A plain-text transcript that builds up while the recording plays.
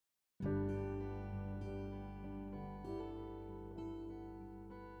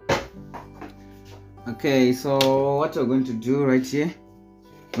Okay, so what we're going to do right here,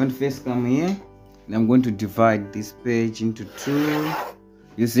 I'm going to first come here and I'm going to divide this page into two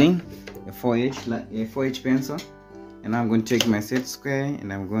using a 4H pencil, and I'm going to take my set square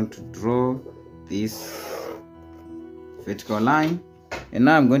and I'm going to draw this vertical line, and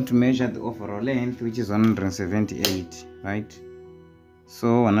now I'm going to measure the overall length, which is 178, right?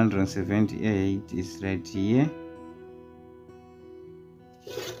 So 178 is right here.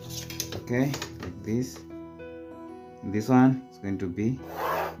 Okay, like this. And this one is going to be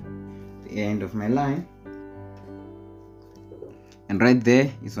the end of my line, and right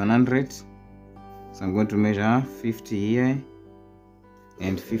there is 100. So I'm going to measure 50 here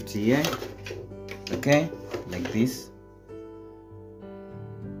and 50 here. Okay, like this.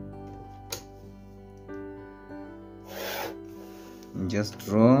 And just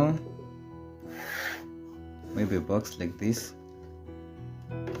draw maybe a box like this.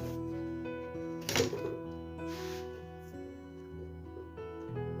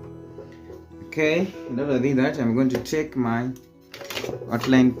 Okay, in order to do that, I'm going to take my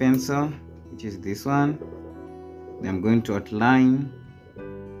outline pencil, which is this one, and I'm going to outline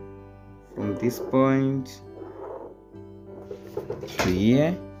from this point to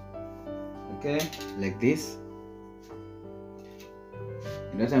here. Okay, like this.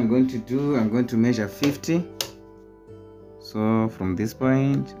 And what I'm going to do, I'm going to measure 50. So from this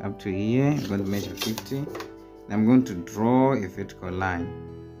point up to here, I'm going to measure 50. And I'm going to draw a vertical line,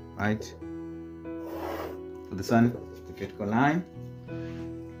 right? For this one, the vertical line.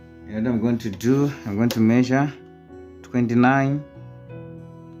 And what I'm going to do, I'm going to measure 29.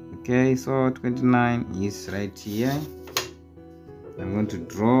 Okay, so 29 is right here. I'm going to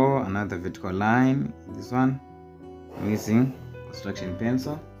draw another vertical line. This one, I'm using construction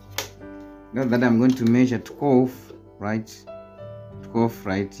pencil. Now that I'm going to measure 12, right? 12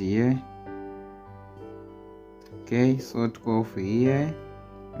 right here. Okay, so 12 here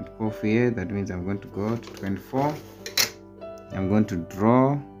and 12 here. That means I'm going to go to 24. I'm going to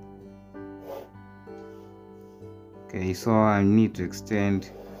draw. Okay, so I need to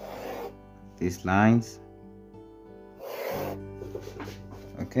extend these lines.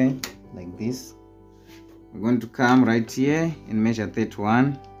 Okay, like this. I'm going to come right here and measure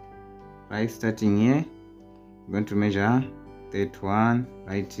 31, right? Starting here, I'm going to measure 31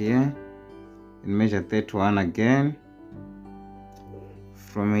 right here and measure 31 again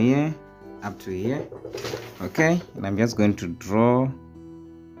from here up to here. Okay, and I'm just going to draw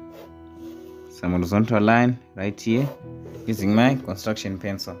some horizontal line right here using my construction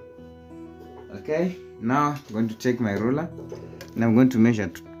pencil. Okay, now I'm going to take my ruler and I'm going to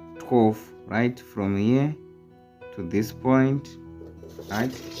measure 12, right, from here to this point,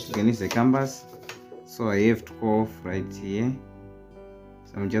 right? You can use the compass. So I have 12 right here.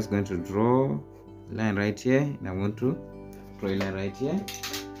 So I'm just going to draw a line right here, and I want to draw a line right here.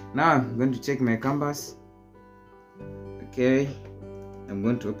 Now I'm going to take my compass. Okay, I'm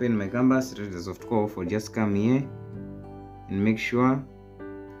going to open my canvas, radius of 12, or just come here and make sure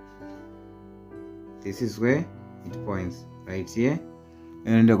this is where it points, right here.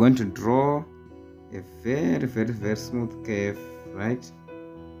 And you're going to draw a very smooth curve, right,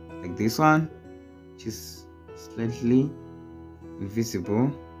 like this one, which is slightly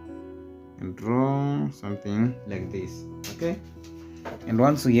invisible, and draw something like this. Okay, and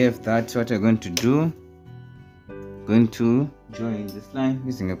once we have that, what we're going to do, going to join this line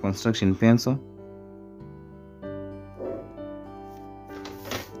using a construction pencil.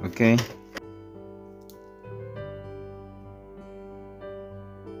 Okay,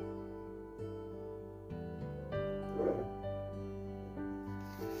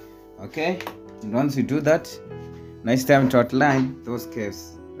 okay, and once you do that, now it's time to outline those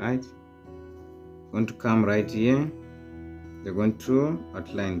curves, right? Going to come right here, you're going to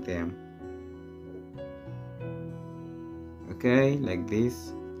outline them. Okay, like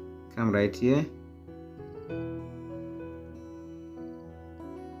this. Come right here.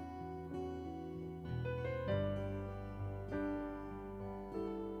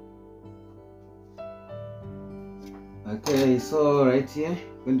 Okay, so right here,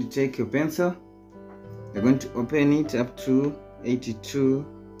 you're going to take your pencil. You're going to open it up to 82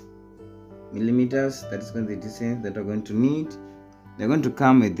 millimeters. That is going to be the distance that we're going to need. They're going to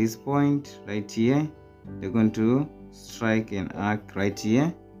come at this point right here. They're going to strike an arc right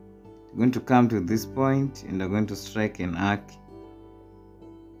here. They're going to come to this point and they're going to strike an arc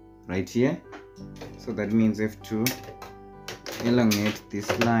right here. So that means we have to elongate this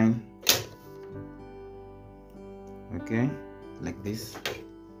line. Okay, like this.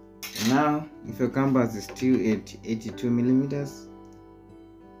 Now, if your canvas is still at 82 millimeters,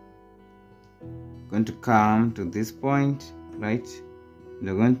 going to come to this point, right?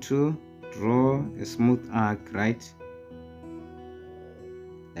 We're going to draw a smooth arc, right?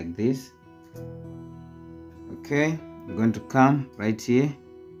 Like this. Okay, we're going to come right here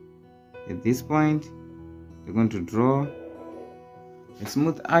at this point. We're going to draw a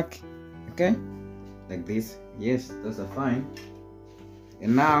smooth arc, okay, like this. Yes, those are fine.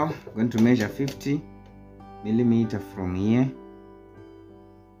 And now I'm going to measure 50 millimeter from here.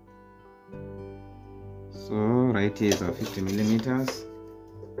 So right here is our 50 millimeters.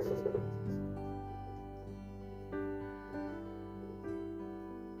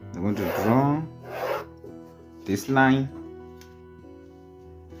 I'm going to draw this line.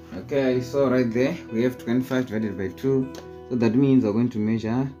 Okay, so right there we have 25 divided by 2, so that means we're going to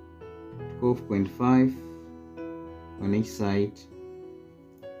measure 12.5 on each side.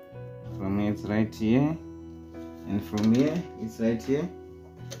 From here it's right here, and from here it's right here.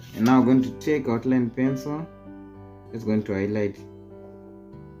 And now we're going to take outline pencil. It's going to highlight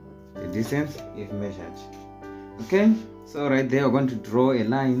the distance we've measured. Okay, so right there we're going to draw a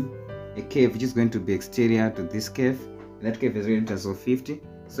line, a curve which is going to be exterior to this curve, and that curve is radius of 50.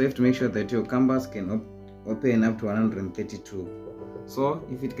 So you have to make sure that your canvas can open up to 132. So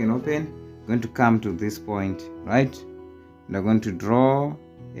if it can open, we're going to come to this point, right? And we're going to draw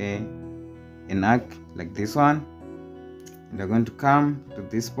an arc like this one, and we're going to come to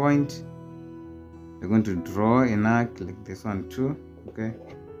this point. We're going to draw an arc like this one too, okay?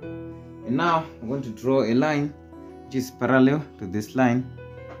 And now I'm going to draw a line which is parallel to this line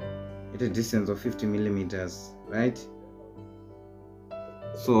at a distance of 50 millimeters, right?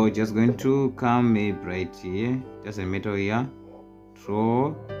 So just going to come right here, just a metal here,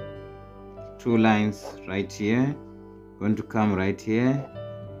 draw 2 lines right here, going to come right here,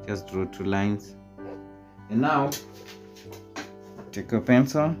 just draw 2 lines. And now take your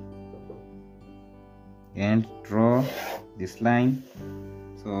pencil and draw this line.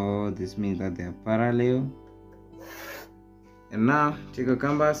 So this means that they are parallel. And now take your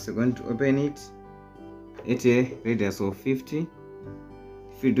canvas, you're going to open it at a radius of 50.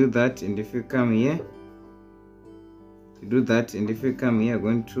 If you do that, and if you come here, you're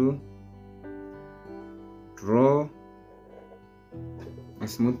going to draw a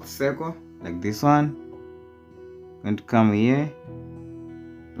smooth circle like this one. Going to come here,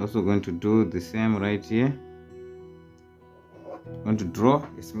 also going to do the same right here. Going to draw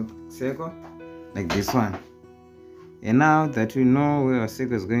a smooth circle like this one. And now that we know where our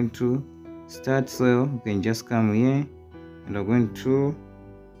circle is going to start, so we can just come here and we're going to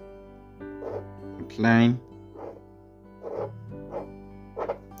outline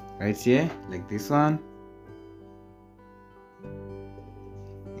right here like this one,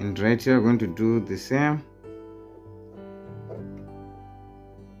 and right here we're going to do the same.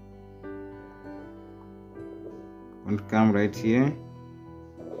 Going to come right here,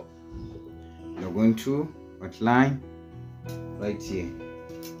 we're going to outline right here.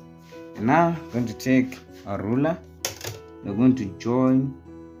 And now we're going to take a ruler, we're going to join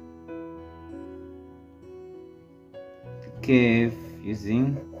the curve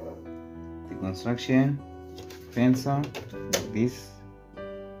using the construction pencil like this,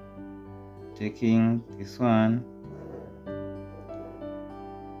 taking this one.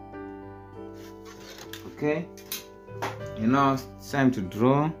 Okay, and now it's time to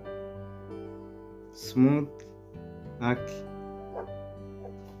draw smooth arc,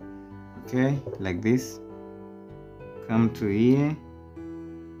 okay, like this. Come to here,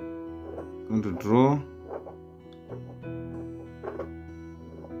 going to draw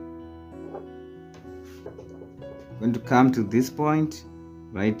going to come to this point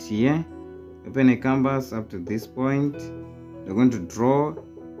right here, open a canvas up to this point. We're going to draw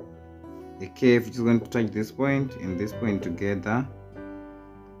a curve which is going to touch this point and this point together,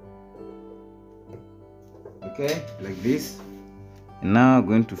 okay, like this. And now I'm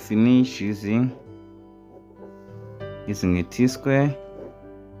going to finish using a T-square,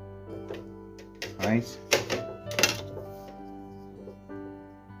 right?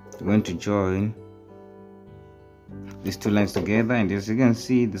 We're going to join these 2 lines together, and as you can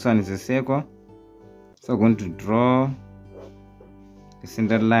see, this one is a circle, so I'm going to draw the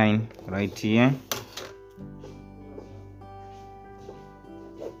center line right here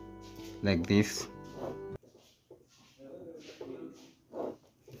like this.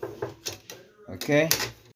 Okay,